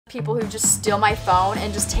people who just steal my phone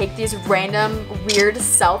and just take these random weird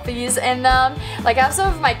selfies in them. Like, I have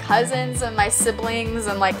some of my cousins and my siblings,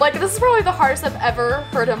 and like this is probably the hardest I've ever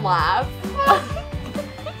heard him laugh.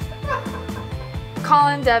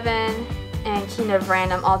 Colin, Devin, and Keenan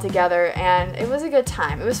random all together, and it was a good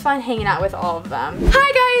time. It was fun hanging out with all of them.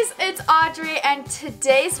 Hi guys, it's Audrey, and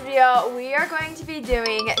today's video we are going to be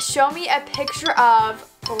doing show me a picture of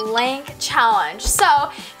blank challenge. So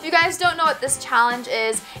if you guys don't know what this challenge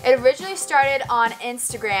is, it originally started on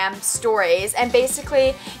Instagram stories, and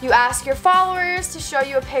basically you ask your followers to show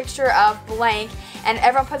you a picture of blank, and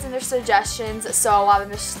everyone puts in their suggestions. So a lot of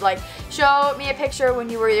them just like, show me a picture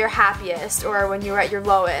when you were your happiest, or when you were at your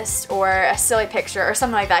lowest, or a silly picture, or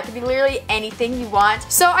something like that. It could be literally anything you want.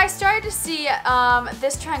 So I started to see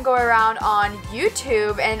this trend go around on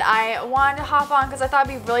YouTube, and I wanted to hop on because I thought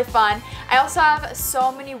it'd be really fun. I also have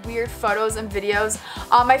so many weird photos and videos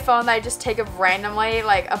on my phone that I just take of randomly,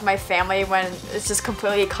 like of my family when it's just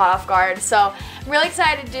completely caught off guard. So I'm really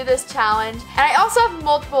excited to do this challenge. And I also have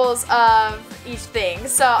multiples of each thing.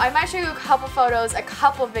 So I might show you a couple photos, a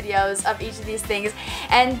couple videos of each of these things.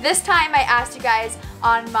 And this time I asked you guys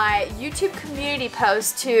on my YouTube community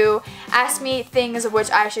post to ask me things of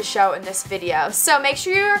which I should show in this video. So make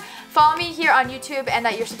sure you're following me here on YouTube and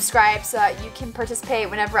that you're subscribed so that you can participate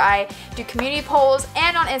whenever I do community polls,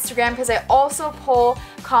 and on Instagram because I also poll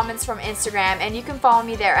comments from Instagram, and you can follow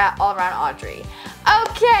me there at AllAroundAudrey.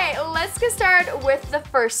 Okay, let's get started with the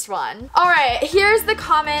first one. Alright, here's the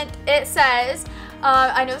comment. It says,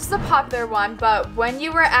 I know this is a popular one, but when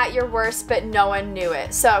you were at your worst but no one knew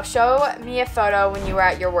it. So show me a photo when you were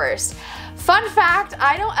at your worst. Fun fact,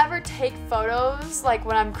 I don't ever take photos like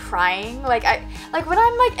when I'm crying. Like when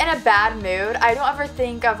I'm like in a bad mood, I don't ever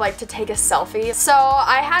think of like to take a selfie. So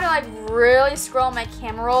I had to like really scroll my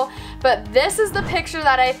camera roll, but this is the picture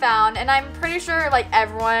that I found, and I'm pretty sure like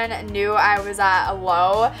everyone knew I was at a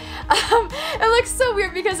low. It looks so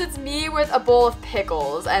weird because it's me with a bowl of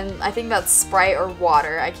pickles, and I think that's Sprite or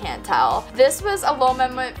water, I can't tell. This was a low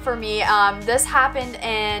moment for me. This happened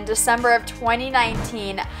in December of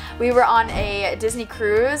 2019. We were on a Disney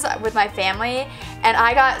cruise with my family, and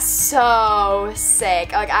I got so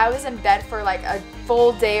sick. Like, I was in bed for like a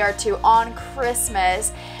full day or two on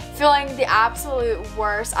Christmas, feeling the absolute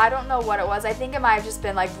worst. I don't know what it was. I think it might have just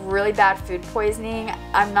been like really bad food poisoning.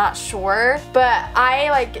 I'm not sure. But I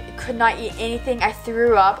like could not eat anything. I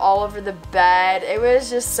threw up all over the bed. It was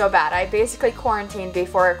just so bad. I basically quarantined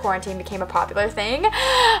before quarantine became a popular thing.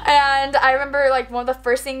 And I remember like one of the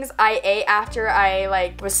first things I ate after I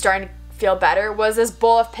like was starting to feel better was this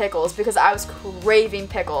bowl of pickles, because I was craving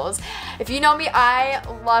pickles. If you know me, I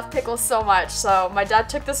love pickles so much. So my dad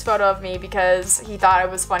took this photo of me because he thought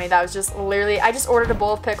it was funny. That was just literally, I just ordered a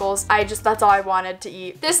bowl of pickles. That's all I wanted to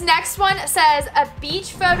eat. This next one says a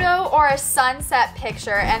beach photo or a sunset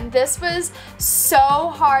picture, and this was so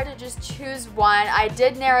hard to just choose one. I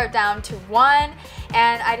did narrow it down to one,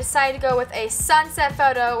 and I decided to go with a sunset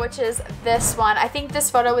photo, which is this one. I think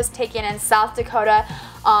this photo was taken in South Dakota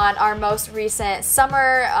on our most recent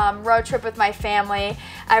summer road trip with my family.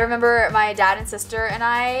 I remember my dad and sister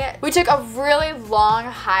and we took a really long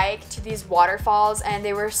hike to these waterfalls, and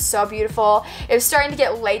they were so beautiful. It was starting to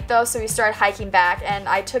get late though, so we started hiking back, and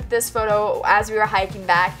I took this photo as we were hiking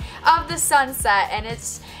back of the sunset, and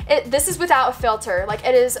this is without a filter. Like,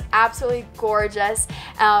 it is absolutely gorgeous.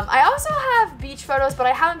 I also have beach photos, but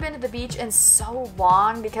I haven't been to the beach in so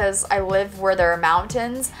long because I live where there are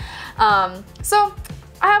mountains. So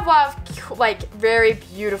I have a lot of like very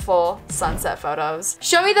beautiful sunset photos.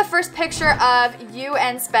 Show me the first picture of you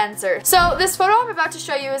and Spencer. So this photo I'm about to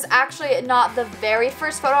show you is actually not the very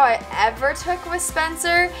first photo I ever took with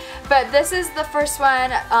Spencer, but this is the first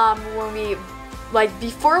one when we, like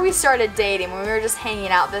before we started dating, when we were just hanging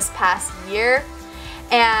out this past year.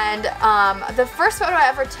 And the first photo I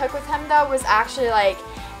ever took with him though was actually like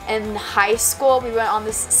in high school. We went on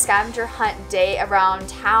this scavenger hunt date around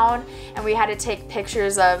town, and we had to take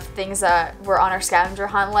pictures of things that were on our scavenger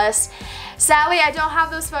hunt list. Sadly, I don't have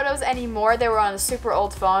those photos anymore. They were on a super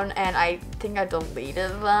old phone, and I think I deleted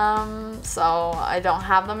them, so I don't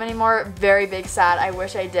have them anymore. Very big sad. I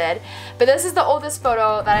wish I did. But this is the oldest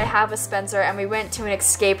photo that I have with Spencer, and we went to an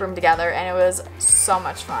escape room together, and it was so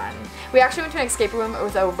much fun. We actually went to an escape room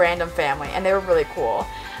with a random family, and they were really cool.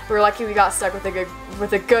 We were lucky we got stuck with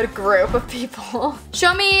a good group of people.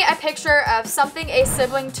 Show me a picture of something a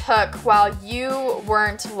sibling took while you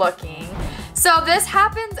weren't looking. So this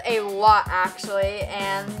happens a lot actually,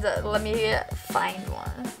 and let me find one.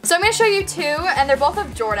 So I'm gonna show you two, and they're both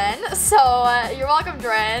of Jordan. So you're welcome,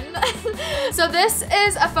 Jordan. So this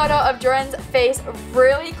is a photo of Jordan's face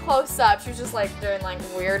really close up. She was just like doing like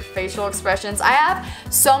weird facial expressions. I have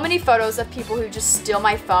so many photos of people who just steal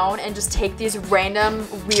my phone and just take these random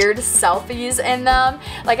weird selfies in them.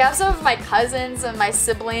 Like I have some of my cousins and my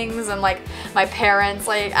siblings and like my parents.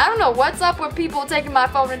 Like I don't know what's up with people taking my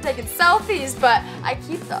phone and taking selfies, but I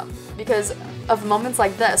keep them because of moments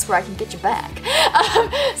like this where I can get you back.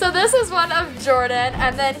 So this is one of Jordan,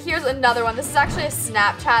 and then here's another one. This is actually a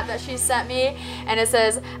Snapchat that she sent me, and it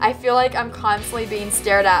says, I feel like I'm constantly being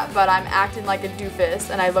stared at, but I'm acting like a doofus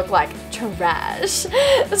and I look like trash.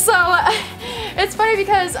 So it's funny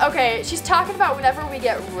because, okay, she's talking about whenever we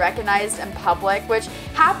get recognized in public, which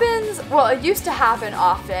happens, well, it used to happen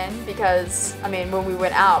often because, I mean, when we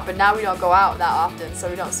went out, but now we don't go out that often, so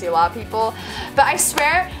we don't see a lot of people. But I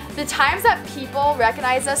swear, the times that people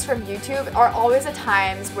recognize us from YouTube are always the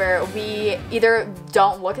times where we either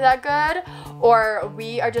don't look that good or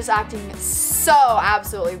we are just acting so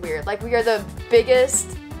absolutely weird. Like we are the biggest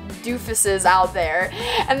doofuses out there.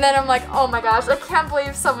 And then I'm like, oh my gosh, I can't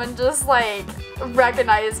believe someone just like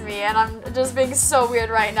recognized me, and I'm just being so weird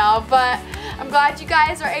right now. But I'm glad you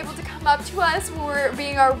guys are able to come up to us when we're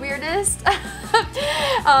being our weirdest.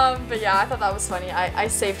 But yeah, I thought that was funny. I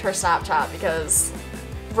saved her Snapchat because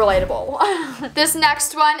relatable. This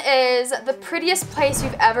next one is the prettiest place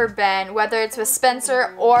you've ever been, whether it's with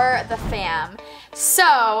Spencer or the fam.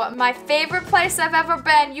 So, my favorite place I've ever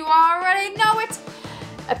been, you already know it.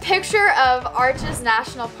 A picture of Arches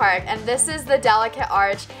National Park, and this is the Delicate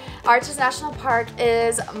Arch. Arches National Park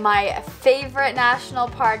is my favorite national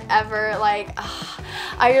park ever. Like,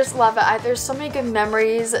 I just love it. There's so many good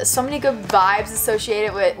memories, so many good vibes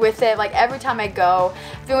associated with it. Like every time I go,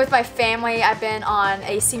 I've been with my family. I've been on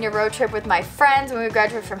a senior road trip with my friends when we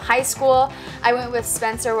graduated from high school. I went with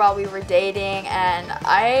Spencer while we were dating, and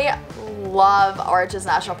I love Arches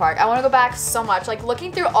National Park. I want to go back so much. Like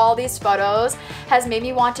looking through all these photos has made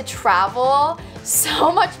me want to travel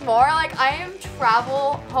so much more. Like I am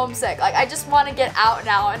travel homesick. Like I just want to get out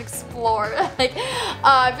now and explore. Like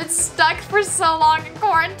I've been stuck for so long in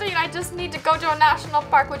quarantine. I just need to go to a national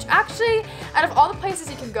park, which actually out of all the places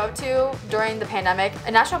you can go to during the pandemic,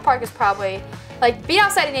 a national park is probably, like being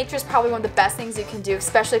outside in nature is probably one of the best things you can do,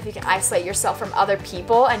 especially if you can isolate yourself from other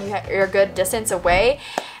people and you're a good distance away.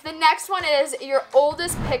 The next one is your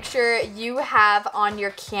oldest picture you have on your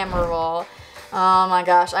camera roll. Oh my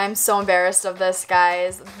gosh, I'm so embarrassed of this,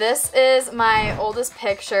 guys. This is my oldest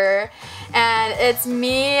picture, and it's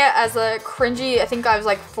me as a cringy, I think I was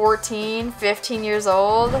like 14, 15 years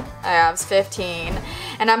old. I was 15.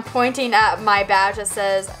 And I'm pointing at my badge that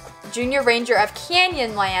says Junior Ranger of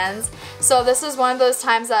Canyonlands. So this is one of those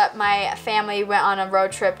times that my family went on a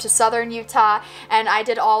road trip to southern Utah, and I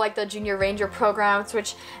did all like the Junior Ranger programs,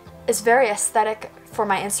 which is very aesthetic for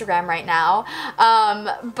my Instagram right now.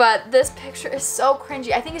 But this picture is so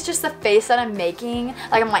cringy. I think it's just the face that I'm making.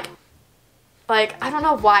 Like I'm like I don't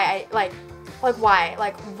know why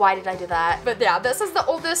why did I do that? But yeah, this is the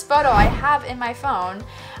oldest photo I have in my phone.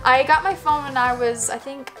 I got my phone when I was, I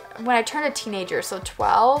think, when I turned a teenager, so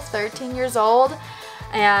 12, 13 years old.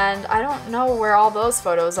 And I don't know where all those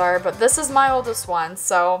photos are, but this is my oldest one,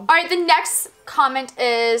 so. All right, the next comment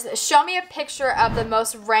is, show me a picture of the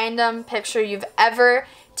most random picture you've ever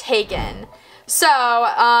taken. So,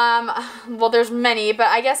 well, there's many, but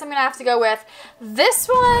I guess I'm gonna have to go with this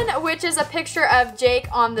one, which is a picture of Jake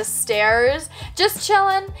on the stairs, just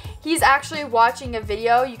chilling. He's actually watching a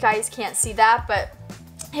video. You guys can't see that, but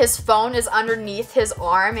his phone is underneath his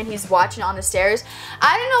arm and he's watching on the stairs.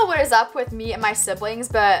 I don't know what is up with me and my siblings,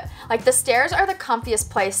 but like the stairs are the comfiest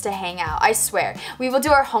place to hang out, I swear. We will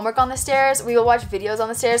do our homework on the stairs, we will watch videos on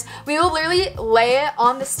the stairs, we will literally lay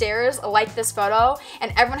on the stairs like this photo,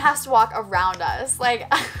 and everyone has to walk around us. Like,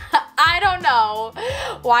 I don't know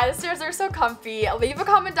why the stairs are so comfy. Leave a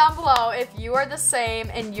comment down below if you are the same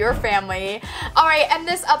in your family. Alright, and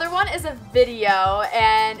this other one is a video,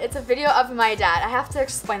 and it's a video of my dad. I have to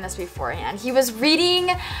explain this beforehand. He was reading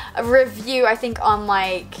a review, I think on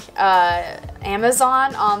like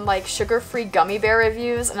Amazon, on like sugar-free gummy bear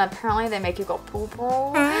reviews, and apparently they make you go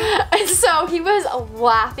poo-poo. And so he was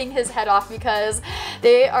laughing his head off because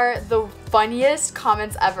they are the funniest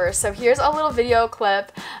comments ever. So here's a little video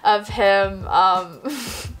clip of him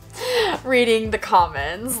reading the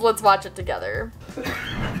comments. Let's watch it together.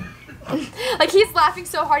 Like, he's laughing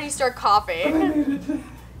so hard he started coughing.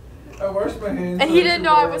 I washed my hands. And he didn't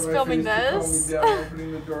know I was filming this. Down,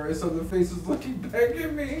 opening the door, so the face was looking back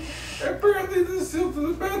at me. Apparently the seal to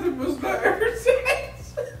the bathroom was not ever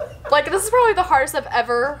safe. Like, this is probably the hardest I've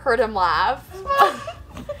ever heard him laugh.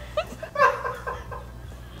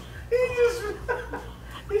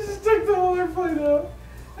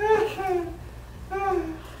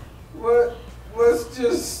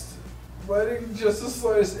 letting just the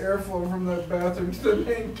slightest airflow from that bathroom to the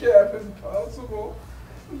main cabin possible.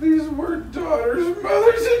 These were daughters,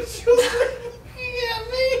 mothers, and children looking at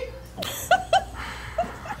me.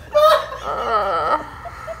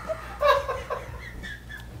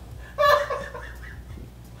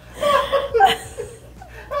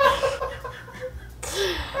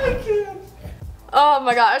 I can't. Oh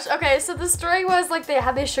my gosh. Okay, so the story was like they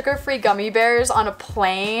had these sugar-free gummy bears on a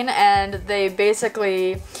plane and they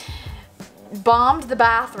basically bombed the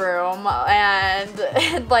bathroom,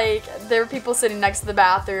 and like there were people sitting next to the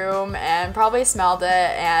bathroom and probably smelled it,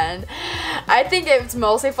 and I think it was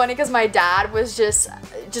mostly funny because my dad was just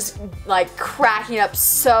like cracking up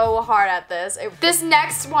so hard at this. This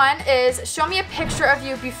next one is show me a picture of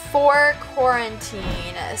you before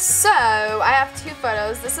quarantine. So I have two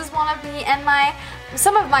photos. This is one of me and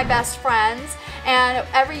some of my best friends, and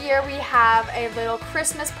every year we have a little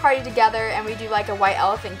Christmas party together and we do like a white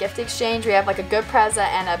elephant gift exchange. We have like a good present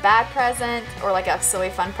and a bad present, or like a silly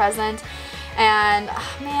fun present. And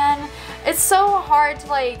man, it's so hard to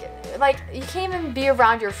like you can't even be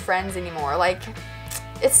around your friends anymore. Like,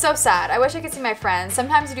 it's so sad. I wish I could see my friends.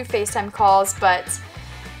 Sometimes we do FaceTime calls, but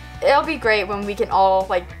it'll be great when we can all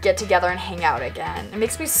like get together and hang out again. It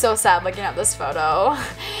makes me so sad looking at this photo.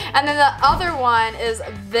 And then the other one is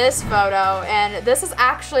this photo, and this is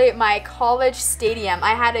actually my college stadium.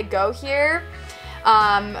 I had to go here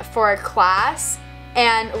for a class,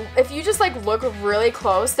 and if you just like look really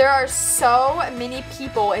close, there are so many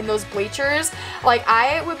people in those bleachers. Like,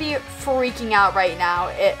 I would be freaking out right now.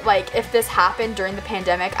 Like, if this happened during the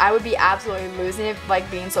pandemic, I would be absolutely losing it, like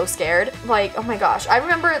being so scared. Like, oh my gosh. I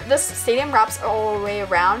remember this stadium wraps all the way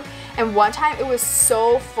around, and one time it was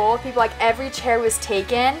so full of people, like every chair was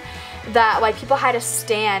taken, that like people had to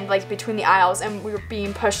stand like between the aisles and we were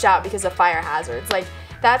being pushed out because of fire hazards. Like,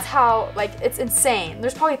 that's how, like, it's insane.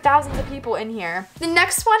 There's probably thousands of people in here. The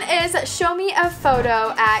next one is show me a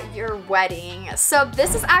photo at your wedding. So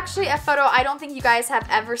this is actually a photo I don't think you guys have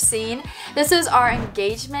ever seen. This is our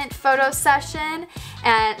engagement photo session.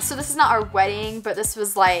 And so this is not our wedding, but this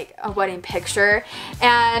was like a wedding picture.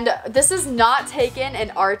 And this is not taken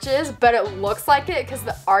in arches, but it looks like it because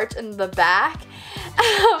the arch in the back.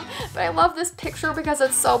 But I love this picture because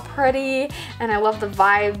it's so pretty, and I love the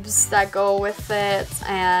vibes that go with it.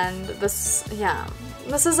 And this, yeah,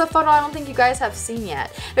 this is a photo I don't think you guys have seen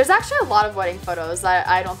yet. There's actually a lot of wedding photos that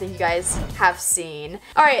I don't think you guys have seen.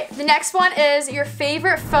 All right, the next one is your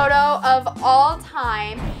favorite photo of all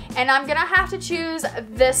time, and I'm gonna have to choose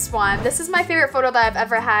this one. This is my favorite photo that I've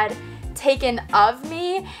ever had taken of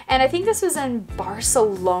me, and I think this was in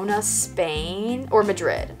Barcelona, Spain, or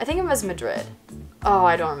Madrid. I think it was Madrid. Oh,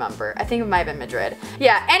 I don't remember. I think it might have been Madrid.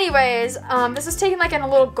 Yeah, anyways, this was taken like in a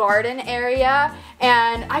little garden area,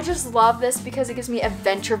 and I just love this because it gives me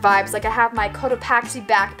adventure vibes. Like, I have my Cotopaxi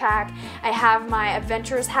backpack, I have my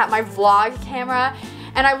adventurers hat, my vlog camera,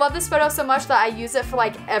 and I love this photo so much that I use it for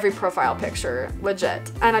like every profile picture,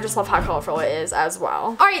 legit. And I just love how colorful it is as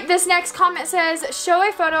well. All right, this next comment says, show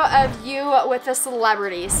a photo of you with a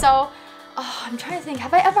celebrity. So, I'm trying to think,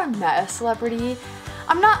 have I ever met a celebrity?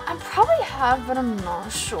 I probably have, but I'm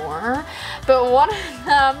not sure. But one of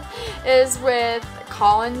them is with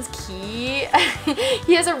Colin's Key.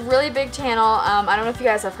 He has a really big channel. I don't know if you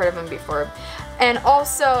guys have heard of him before. And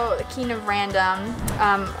also King of Random.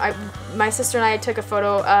 My sister and I took a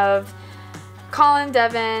photo of Colin,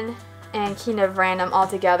 Devin, and King of Random all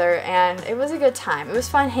together, and it was a good time. It was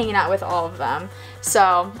fun hanging out with all of them.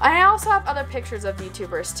 So, I also have other pictures of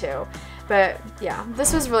YouTubers too. But yeah,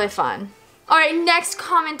 this was really fun. Alright, next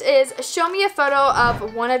comment is, show me a photo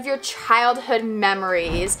of one of your childhood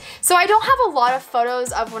memories. So I don't have a lot of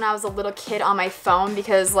photos of when I was a little kid on my phone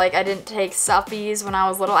because like I didn't take selfies when I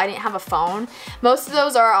was little. I didn't have a phone. Most of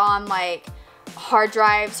those are on like hard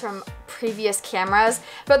drives from previous cameras,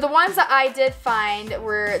 but the ones that I did find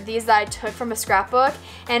were these that I took from a scrapbook.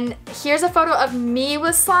 And here's a photo of me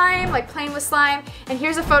with slime, like playing with slime, and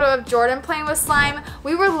here's a photo of Jordan playing with slime.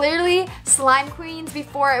 We were literally slime queens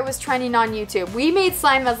before it was trending on YouTube. We made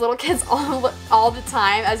slime as little kids all the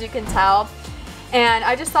time, as you can tell. And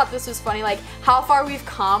I just thought this was funny, like how far we've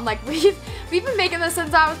come. Like we've been making this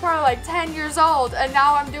since I was probably like 10 years old, and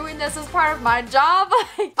now I'm doing this as part of my job.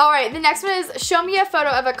 Alright, the next one is, show me a photo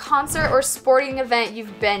of a concert or sporting event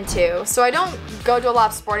you've been to. So I don't go to a lot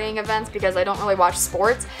of sporting events because I don't really watch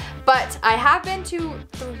sports, but I have been to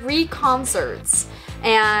 3 concerts.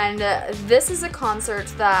 And this is a concert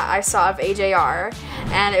that I saw of AJR,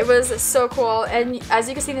 and it was so cool. And as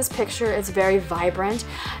you can see in this picture, it's very vibrant.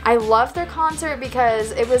 I loved their concert because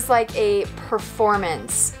it was like a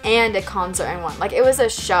performance and a concert in one. Like, it was a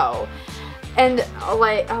show. And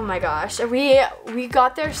like, oh my gosh, we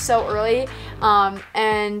got there so early,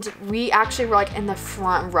 and we actually were like in the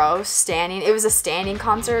front row standing. It was a standing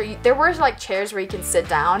concert. There were like chairs where you can sit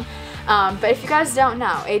down, but if you guys don't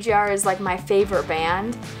know, AJR is like my favorite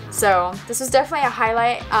band, so this was definitely a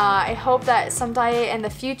highlight. I hope that someday in the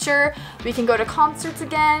future we can go to concerts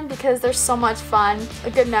again because they're so much fun,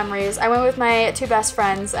 good memories. I went with my 2 best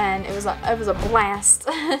friends and it was a blast.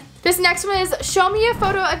 This next one is, show me a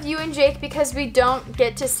photo of you and Jake because we don't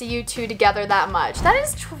get to see you two together that much. That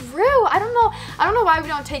is true. I don't know why we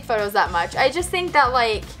don't take photos that much. I just think that,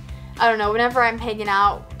 like, I don't know, whenever I'm hanging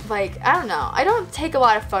out, like, I don't know, I don't take a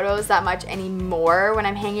lot of photos that much anymore when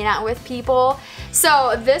I'm hanging out with people.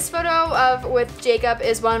 So this photo with Jacob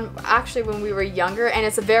is one actually when we were younger, and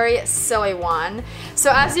it's a very silly one.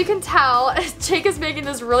 So as you can tell, Jake is making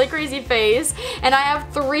this really crazy face, and I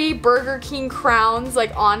have 3 Burger King crowns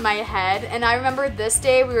like on my head. And I remember this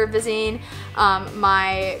day we were visiting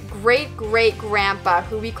my great-great-grandpa,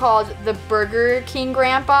 who we called the Burger King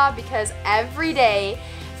grandpa, because every day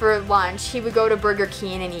for lunch he would go to Burger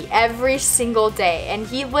King and eat every single day, and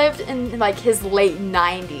he lived in like his late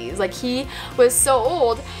 90s. Like, he was so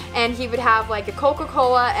old, and he would have like a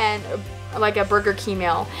Coca-Cola and like a Burger King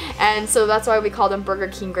meal, and so that's why we called him Burger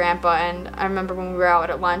King grandpa. And I remember when we were out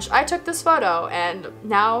at lunch, I took this photo, and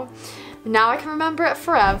now I can remember it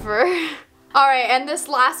forever. Alright, and this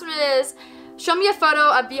last one is, show me a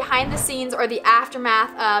photo of behind the scenes or the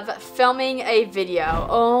aftermath of filming a video.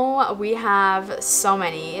 Oh, we have so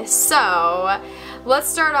many. So let's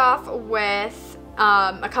start off with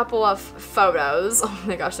a couple of photos. Oh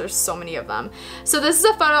my gosh, there's so many of them. So this is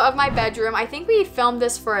a photo of my bedroom. I think we filmed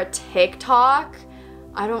this for a TikTok.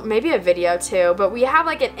 Maybe a video too, but we have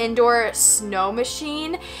like an indoor snow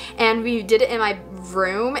machine, and we did it in my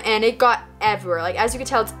room, and it got everywhere. Like, as you can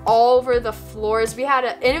tell, it's all over the floors. We had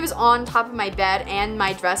and it was on top of my bed and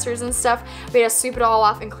my dressers and stuff. We had to sweep it all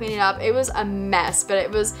off and clean it up. It was a mess, but it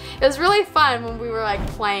was really fun when we were like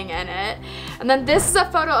playing in it. And then this is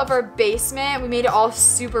a photo of our basement. We made it all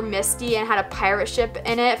super misty and had a pirate ship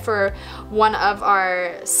in it for one of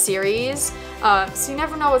our series. So you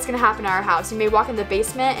never know what's gonna happen in our house. You may walk in the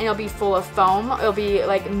basement and it'll be full of foam. It'll be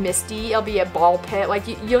like misty. It'll be a ball pit. Like,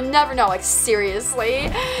 you'll never know, like, seriously.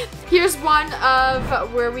 Here's one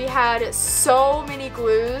of where we had so many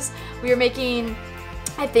glues. We were making,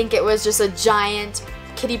 I think it was just a giant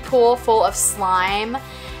kiddie pool full of slime.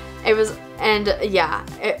 It was, and yeah,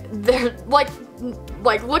 they're like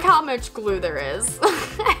look how much glue there is.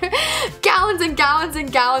 Gallons and gallons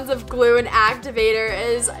and gallons of glue and activator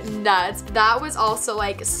is nuts. That was also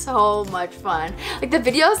like so much fun. Like, the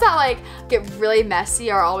videos that like get really messy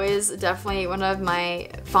are always definitely one of my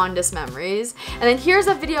fondest memories. And then here's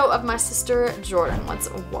a video of my sister Jordan. Let's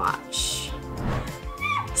watch.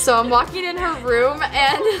 So I'm walking in her room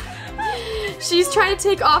and she's trying to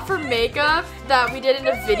take off her makeup that we did in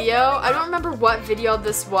a video. I don't remember what video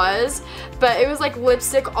this was, but it was like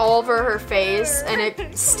lipstick all over her face, and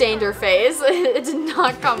it stained her face. It did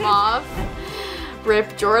not come off.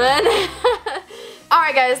 Rip Jordan.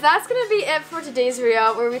 Alright guys, that's gonna be it for today's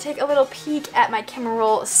video, where we take a little peek at my camera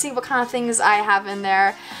roll, see what kind of things I have in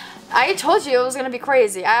there. I told you it was gonna be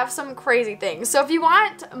crazy. I have some crazy things. So if you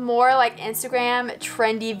want more like Instagram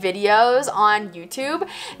trendy videos on YouTube,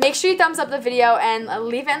 make sure you thumbs up the video and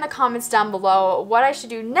leave it in the comments down below what I should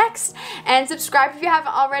do next, and subscribe if you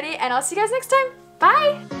haven't already, and I'll see you guys next time.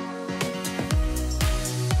 Bye!